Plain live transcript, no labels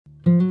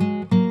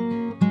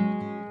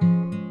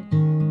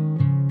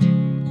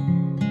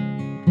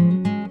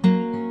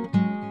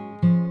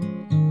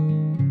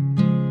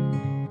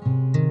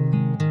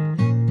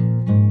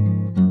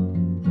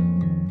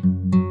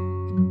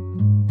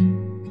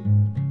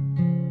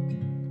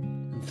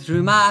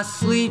Through my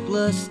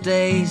sleepless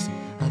days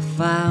I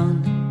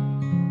found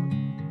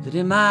that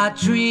in my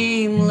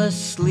dreamless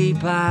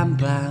sleep I'm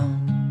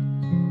bound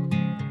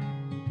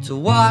to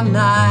one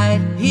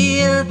night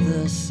hear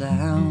the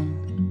sound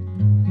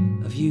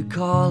of you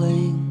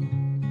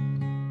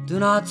calling. Do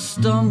not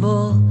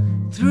stumble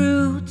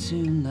through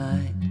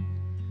tonight,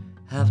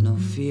 have no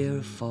fear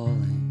of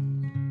falling.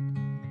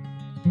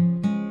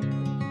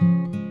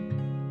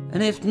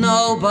 And if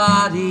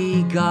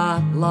nobody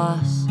got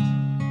lost,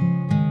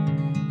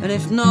 and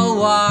if no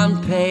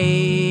one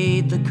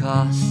paid the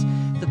cost,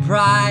 the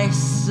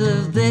price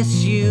of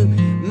this you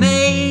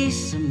may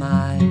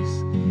surmise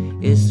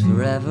is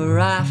forever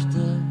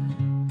after.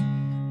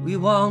 We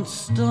won't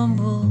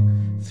stumble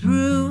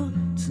through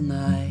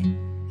tonight,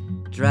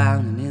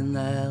 drowning in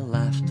their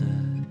laughter.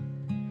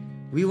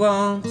 We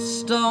won't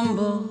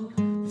stumble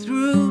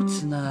through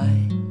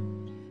tonight,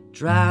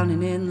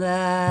 drowning in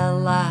their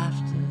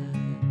laughter.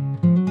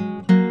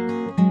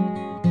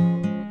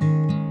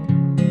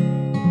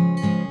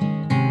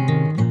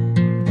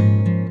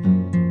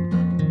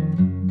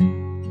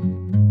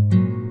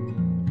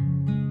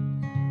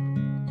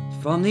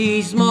 From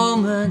these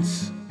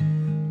moments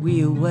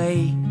we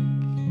awake,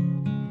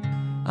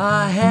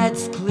 our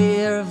heads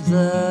clear of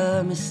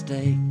the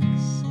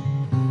mistakes,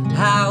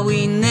 how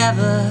we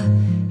never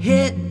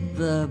hit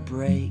the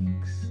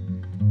brakes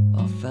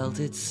or felt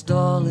it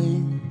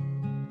stalling.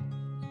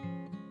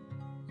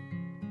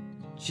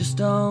 Just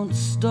don't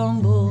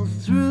stumble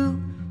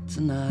through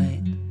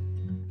tonight,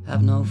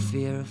 have no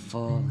fear of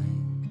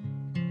falling.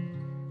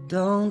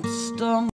 Don't stumble.